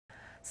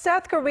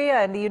South Korea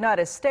and the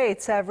United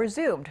States have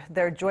resumed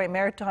their joint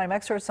maritime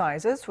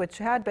exercises, which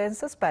had been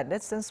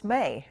suspended since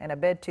May in a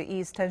bid to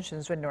ease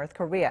tensions with North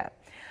Korea.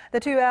 The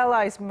two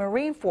allies'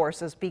 marine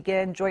forces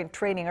began joint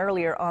training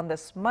earlier on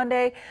this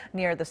Monday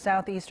near the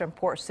southeastern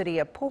port city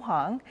of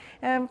Pohang.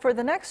 And for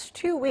the next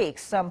 2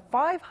 weeks, some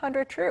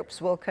 500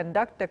 troops will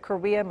conduct the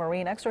Korea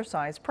Marine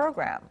Exercise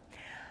Program.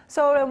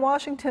 Seoul and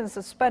Washington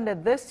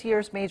suspended this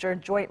year's major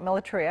joint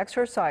military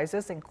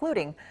exercises,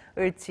 including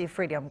Ulchi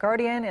Freedom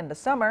Guardian in the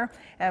summer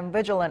and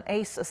Vigilant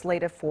Ace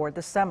slated for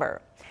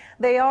December.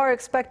 They are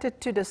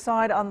expected to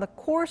decide on the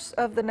course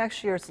of the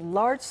next year's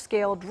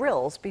large-scale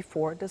drills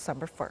before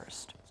December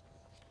 1st.